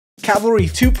Cavalry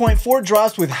 2.4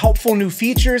 drops with helpful new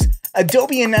features,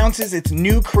 Adobe announces its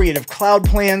new Creative Cloud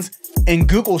plans, and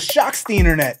Google shocks the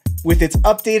internet with its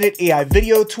updated AI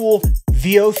video tool,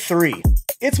 Veo 3.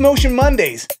 It's Motion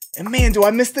Mondays, and man, do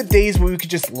I miss the days where we could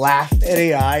just laugh at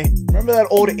AI. Remember that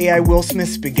old AI Will Smith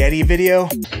spaghetti video?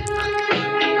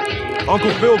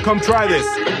 Uncle Phil, come try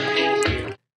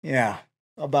this. Yeah,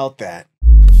 about that.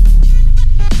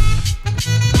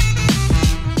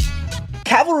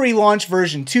 Cavalry launched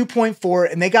version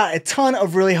 2.4 and they got a ton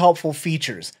of really helpful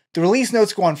features. The release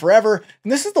notes go on forever,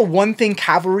 and this is the one thing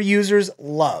Cavalry users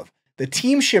love. The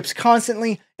team ships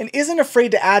constantly and isn't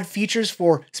afraid to add features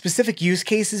for specific use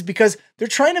cases because they're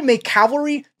trying to make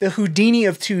Cavalry the Houdini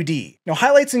of 2D. Now,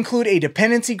 highlights include a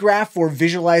dependency graph for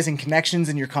visualizing connections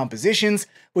in your compositions,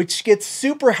 which gets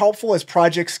super helpful as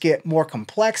projects get more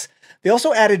complex. They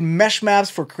also added mesh maps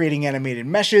for creating animated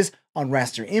meshes on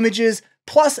raster images,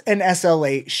 plus an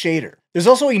SLA shader. There's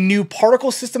also a new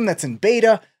particle system that's in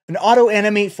beta, an auto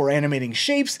animate for animating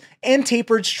shapes, and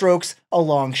tapered strokes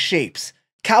along shapes.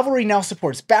 Cavalry now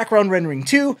supports background rendering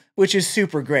too, which is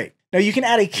super great. Now you can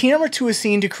add a camera to a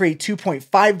scene to create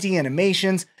 2.5D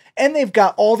animations, and they've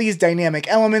got all these dynamic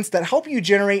elements that help you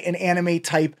generate and animate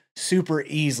type super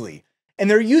easily. And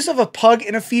their use of a pug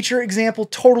in a feature example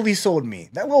totally sold me.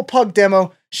 That little pug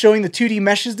demo showing the 2D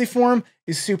meshes they form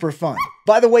is super fun.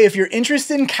 By the way, if you're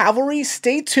interested in Cavalry,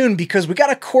 stay tuned because we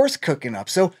got a course cooking up,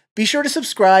 so be sure to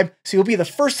subscribe so you'll be the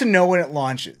first to know when it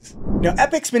launches. Now,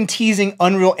 Epic's been teasing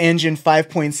Unreal Engine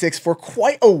 5.6 for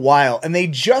quite a while, and they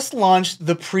just launched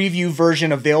the preview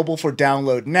version available for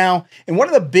download now. And one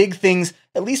of the big things,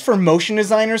 at least for motion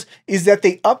designers, is that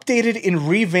they updated and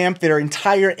revamped their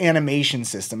entire animation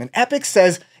system. And Epic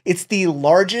says it's the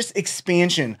largest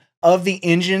expansion of the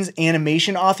engine's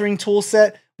animation authoring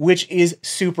toolset, which is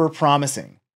super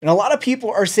promising. And a lot of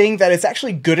people are saying that it's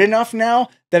actually good enough now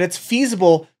that it's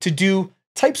feasible to do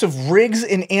types of rigs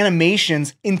and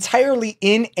animations entirely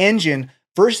in Engine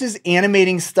versus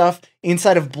animating stuff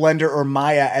inside of Blender or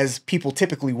Maya as people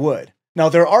typically would. Now,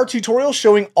 there are tutorials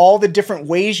showing all the different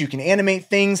ways you can animate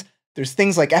things. There's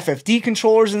things like FFD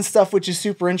controllers and stuff, which is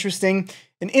super interesting.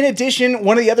 And in addition,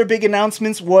 one of the other big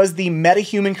announcements was the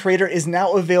MetaHuman creator is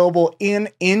now available in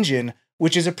Engine,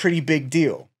 which is a pretty big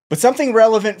deal. But something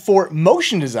relevant for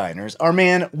motion designers, our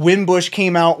man Winbush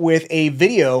came out with a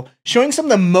video showing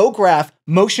some of the MoGraph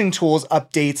motion tools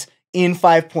updates in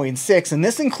 5.6. And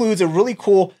this includes a really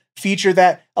cool feature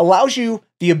that allows you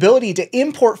the ability to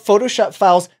import Photoshop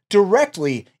files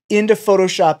directly into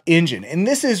Photoshop Engine. And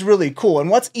this is really cool. And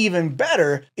what's even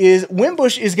better is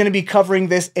Winbush is going to be covering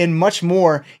this and much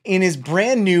more in his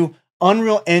brand new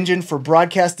Unreal Engine for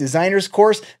Broadcast Designers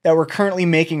course that we're currently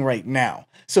making right now.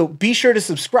 So be sure to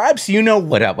subscribe so you know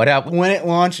when it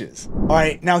launches. All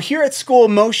right, now here at School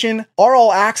of Motion, our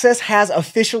All Access has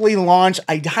officially launched.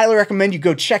 I highly recommend you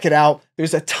go check it out.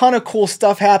 There's a ton of cool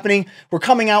stuff happening. We're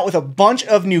coming out with a bunch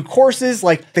of new courses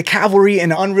like the Cavalry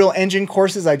and Unreal Engine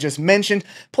courses I just mentioned.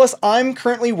 Plus, I'm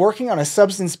currently working on a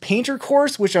Substance Painter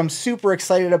course, which I'm super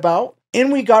excited about. And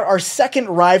we got our second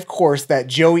Rive course that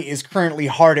Joey is currently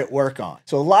hard at work on.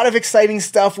 So a lot of exciting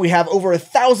stuff. We have over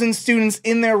 1,000 students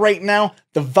in there right now.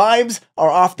 The vibes are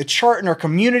off the chart in our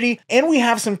community, and we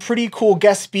have some pretty cool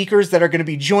guest speakers that are going to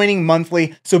be joining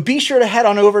monthly. So be sure to head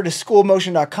on over to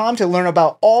schoolofmotion.com to learn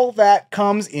about all that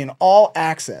comes in All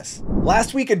Access.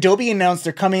 Last week, Adobe announced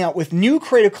they're coming out with new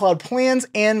Creative Cloud plans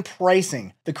and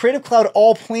pricing. The Creative Cloud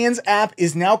All Plans app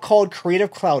is now called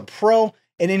Creative Cloud Pro,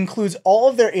 and includes all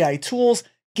of their AI tools,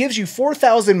 gives you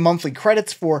 4,000 monthly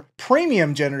credits for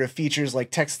premium generative features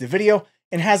like text to video,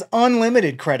 and has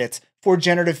unlimited credits for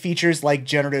generative features like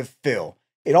generative fill.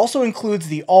 It also includes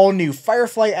the all-new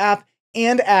Firefly app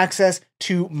and access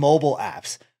to mobile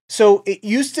apps. So it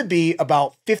used to be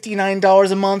about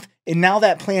 $59 a month, and now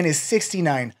that plan is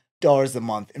 $69 a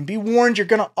month. And be warned, you're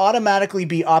going to automatically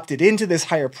be opted into this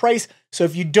higher price. So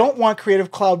if you don't want Creative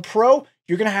Cloud Pro,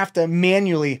 you're going to have to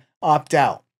manually opt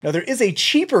out. Now, there is a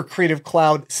cheaper Creative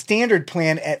Cloud standard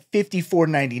plan at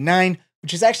 $54.99,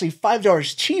 which is actually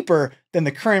 $5 cheaper than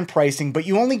the current pricing, but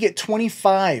you only get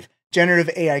 25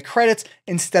 generative AI credits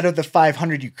instead of the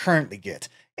 500 you currently get.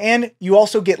 And you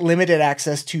also get limited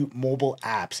access to mobile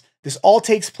apps. This all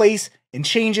takes place and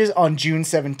changes on June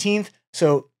 17th,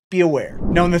 so be aware.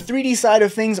 Now, on the 3D side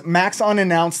of things, Maxon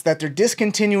announced that they're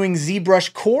discontinuing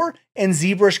ZBrush Core and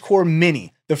ZBrush Core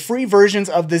Mini, the free versions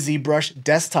of the ZBrush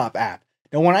desktop app.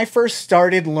 Now, when I first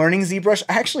started learning ZBrush,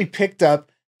 I actually picked up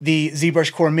the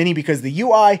ZBrush Core Mini because the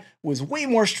UI was way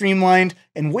more streamlined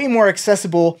and way more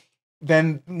accessible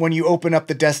than when you open up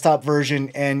the desktop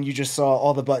version and you just saw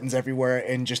all the buttons everywhere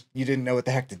and you didn't know what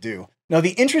the heck to do. Now,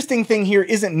 the interesting thing here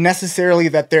isn't necessarily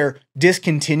that they're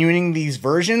discontinuing these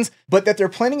versions, but that they're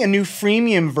planning a new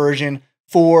freemium version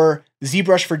for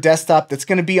ZBrush for desktop that's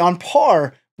going to be on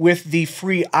par with the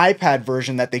free iPad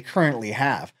version that they currently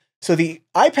have. So the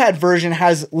iPad version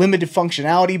has limited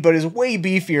functionality, but is way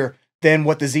beefier than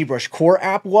what the ZBrush Core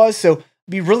app was. So I'd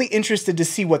be really interested to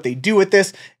see what they do with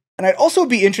this. And I'd also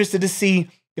be interested to see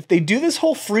if they do this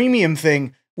whole freemium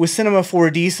thing with Cinema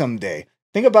 4D someday.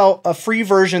 Think about a free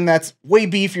version that's way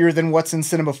beefier than what's in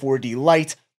Cinema 4D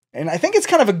Lite. And I think it's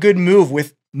kind of a good move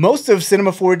with most of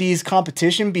Cinema 4D's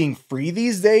competition being free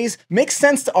these days. Makes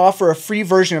sense to offer a free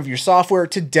version of your software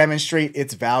to demonstrate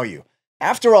its value.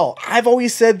 After all, I've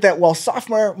always said that while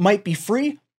software might be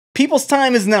free, people's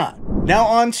time is not. Now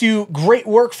on to great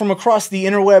work from across the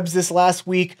interwebs this last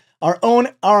week. Our own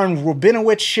Aaron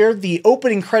Rabinowitz shared the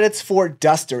opening credits for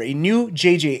Duster, a new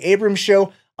J.J. Abrams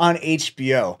show on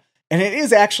HBO. And it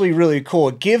is actually really cool.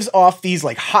 It gives off these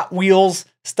like Hot Wheels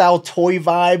style toy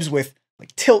vibes with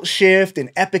like tilt shift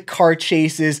and epic car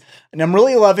chases. And I'm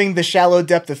really loving the shallow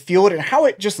depth of field and how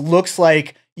it just looks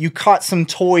like you caught some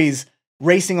toys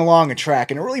racing along a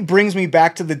track. And it really brings me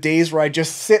back to the days where I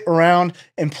just sit around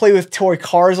and play with toy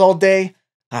cars all day.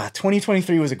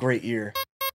 2023 was a great year.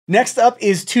 Next up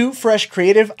is Too Fresh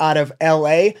Creative out of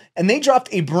LA, and they dropped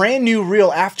a brand new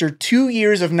reel after 2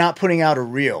 years of not putting out a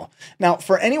reel. Now,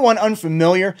 for anyone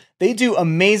unfamiliar, they do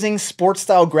amazing sports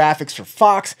style graphics for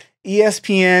Fox,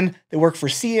 ESPN, they work for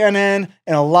CNN,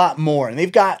 and a lot more. And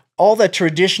they've got all the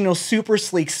traditional super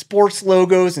sleek sports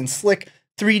logos and slick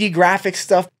 3D graphic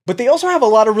stuff, but they also have a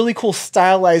lot of really cool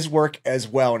stylized work as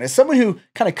well. And as someone who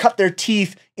kind of cut their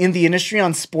teeth in the industry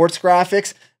on sports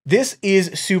graphics, this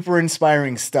is super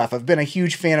inspiring stuff. I've been a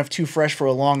huge fan of Too Fresh for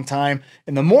a long time,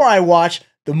 and the more I watch,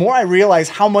 the more I realize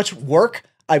how much work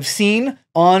I've seen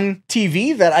on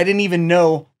TV that I didn't even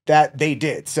know that they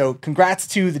did. So congrats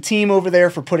to the team over there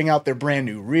for putting out their brand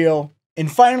new reel.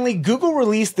 And finally, Google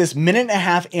released this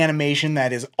 1.5-minute animation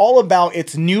that is all about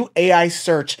its new AI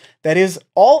search that is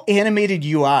all animated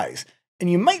UIs. And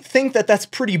you might think that that's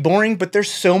pretty boring, but there's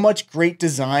so much great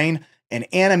design and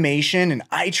animation and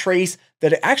eye trace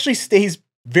that it actually stays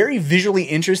very visually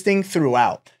interesting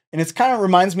throughout. And it kind of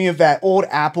reminds me of that old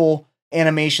Apple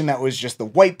animation that was just the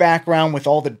white background with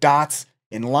all the dots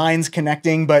and lines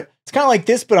connecting, but it's kind of like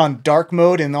this, but on dark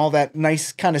mode and all that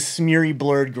nice kind of smeary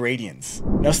blurred gradients.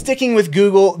 Now, sticking with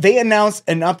Google, they announced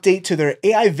an update to their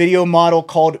AI video model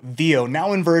called Veo,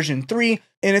 now in version 3,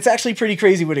 and it's actually pretty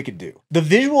crazy what it could do. The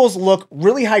visuals look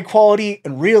really high quality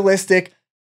and realistic,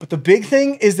 but the big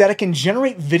thing is that it can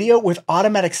generate video with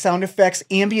automatic sound effects,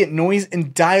 ambient noise,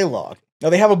 and dialogue. Now,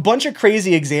 they have a bunch of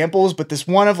crazy examples, but this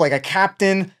one of like a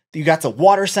captain, you got the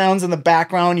water sounds in the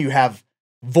background, you have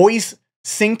voice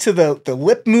sync to the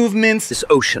lip movements. This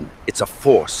ocean, it's a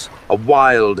force, a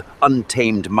wild,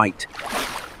 untamed might.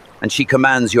 And she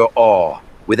commands your awe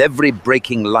with every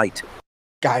breaking light.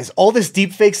 Guys, all this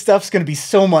deepfake stuff's gonna be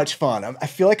so much fun. I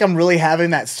feel like I'm really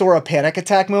having that Sora panic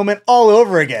attack moment all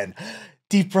over again.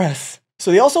 Deep breaths. So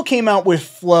they also came out with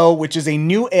Flow, which is a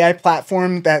new AI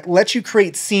platform that lets you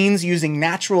create scenes using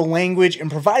natural language and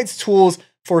provides tools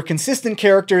for consistent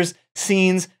characters,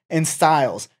 scenes, and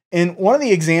styles. And one of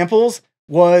the examples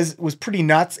was pretty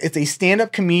nuts. It's a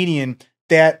stand-up comedian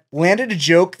that landed a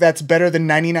joke that's better than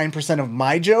 99% of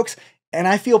my jokes, and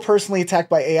I feel personally attacked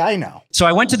by AI now. So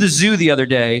I went to the zoo the other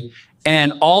day,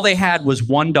 and all they had was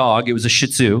one dog. It was a Shih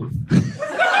Tzu.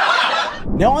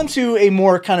 Now on to a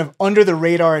more kind of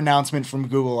under-the-radar announcement from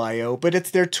Google I/O, but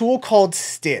it's their tool called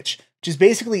Stitch, which is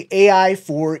basically AI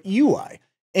for UI.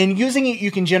 And using it,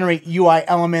 you can generate UI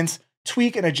elements,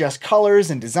 tweak and adjust colors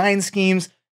and design schemes.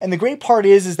 And the great part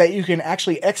is that you can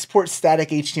actually export static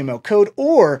HTML code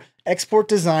or export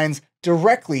designs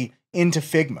directly into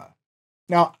Figma.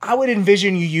 Now, I would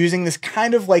envision you using this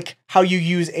kind of like how you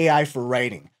use AI for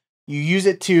writing. You use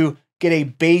it to get a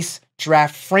base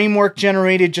draft framework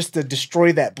generated just to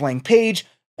destroy that blank page,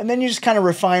 and then you just kind of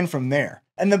refine from there.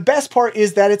 And the best part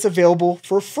is that it's available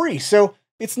for free. So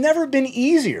it's never been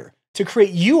easier to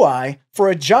create UI for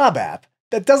a job app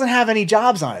that doesn't have any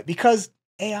jobs on it because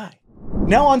AI.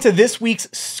 Now on to this week's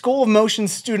School of Motion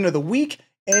Student of the Week,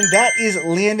 and that is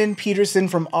Landon Peterson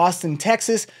from Austin,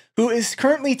 Texas, who is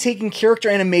currently taking character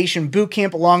animation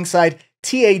bootcamp alongside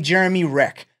TA Jeremy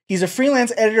Reck. He's a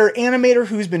freelance editor animator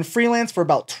who's been freelance for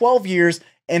about 12 years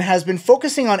and has been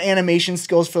focusing on animation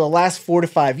skills for the last 4 to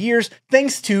 5 years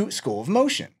thanks to School of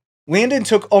Motion. Landon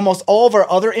took almost all of our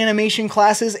other animation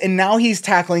classes, and now he's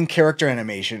tackling character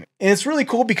animation. And it's really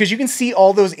cool because you can see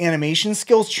all those animation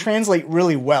skills translate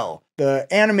really well. The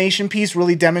animation piece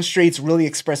really demonstrates really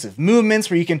expressive movements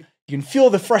where you can You can feel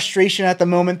the frustration at the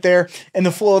moment there, and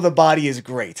the flow of the body is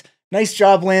great. Nice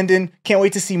job, Landon. Can't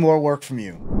wait to see more work from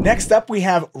you. Next up, we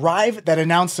have Rive that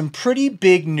announced some pretty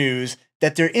big news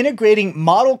that they're integrating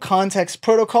Model Context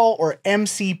Protocol, or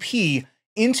MCP,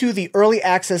 into the early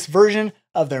access version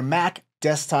of their Mac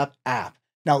desktop app.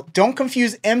 Now, don't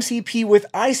confuse MCP with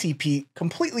ICP,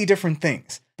 completely different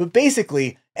things. But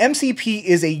basically, MCP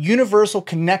is a universal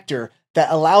connector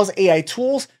that allows AI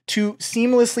tools to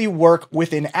seamlessly work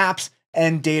within apps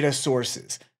and data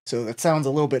sources. So that sounds a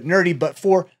little bit nerdy, but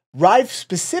for Rive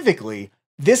specifically,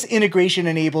 this integration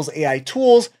enables AI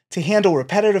tools to handle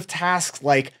repetitive tasks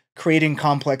like creating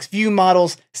complex view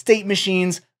models, state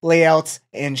machines, layouts,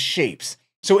 and shapes.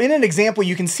 So in an example,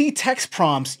 you can see text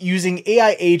prompts using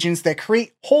AI agents that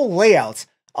create whole layouts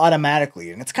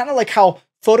automatically. And it's kind of like how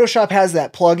Photoshop has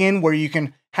that plugin where you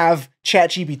can have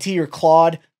ChatGPT or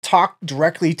Claude talk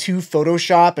directly to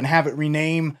Photoshop and have it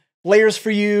rename layers for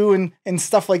you and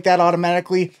stuff like that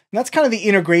automatically. And that's kind of the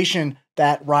integration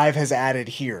that Rive has added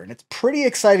here. And it's pretty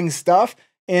exciting stuff.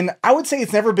 And I would say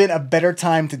it's never been a better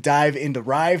time to dive into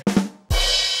Rive.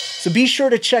 So be sure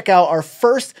to check out our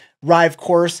first Rive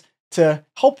course to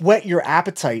help whet your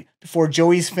appetite before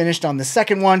Joey's finished on the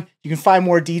second one. You can find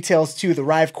more details to the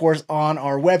Rive course on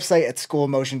our website at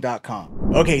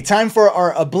schoolofmotion.com. Okay, time for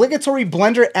our obligatory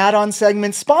Blender add-on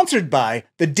segment sponsored by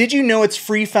the Did You Know It's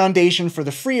Free Foundation for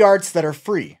the free arts that are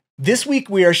free. This week,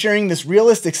 we are sharing this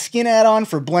realistic skin add-on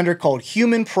for Blender called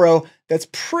Human Pro that's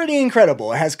pretty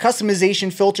incredible. It has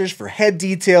customization filters for head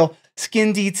detail,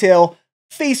 skin detail,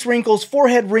 face wrinkles,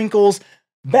 forehead wrinkles,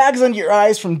 bags under your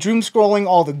eyes from doom scrolling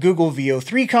all the Google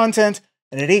VO3 content,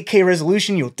 and at 8K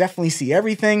resolution, you'll definitely see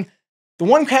everything. The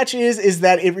one catch is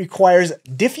that it requires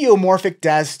diffeomorphic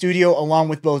DAZ Studio along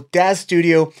with both DAZ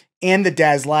Studio and the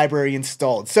DAZ library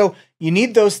installed. So you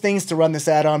need those things to run this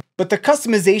add-on, but the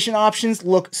customization options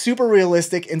look super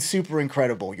realistic and super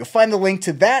incredible. You'll find the link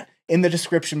to that in the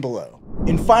description below.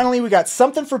 And finally, we got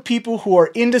something for people who are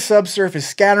into subsurface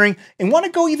scattering and want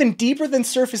to go even deeper than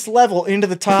surface level into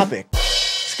the topic.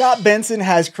 Scott Benson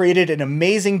has created an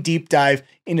amazing deep dive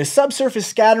into subsurface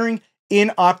scattering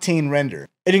in Octane Render.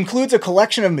 It includes a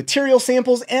collection of material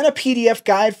samples and a PDF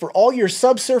guide for all your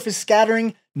subsurface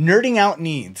scattering nerding out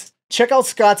needs. Check out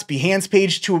Scott's Behance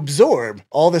page to absorb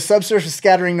all the subsurface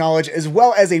scattering knowledge, as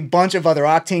well as a bunch of other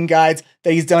Octane guides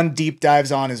that he's done deep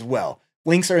dives on as well.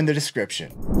 Links are in the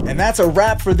description. And that's a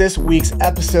wrap for this week's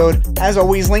episode. As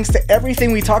always, links to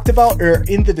everything we talked about are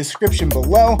in the description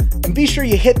below. And be sure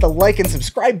you hit the like and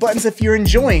subscribe buttons if you're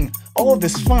enjoying all of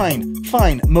this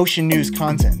fine motion news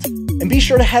content. And be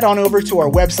sure to head on over to our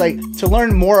website to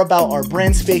learn more about our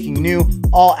brand spanking new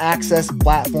all access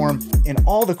platform and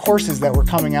all the courses that we're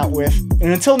coming out with.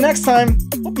 And until next time,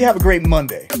 hope you have a great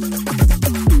Monday.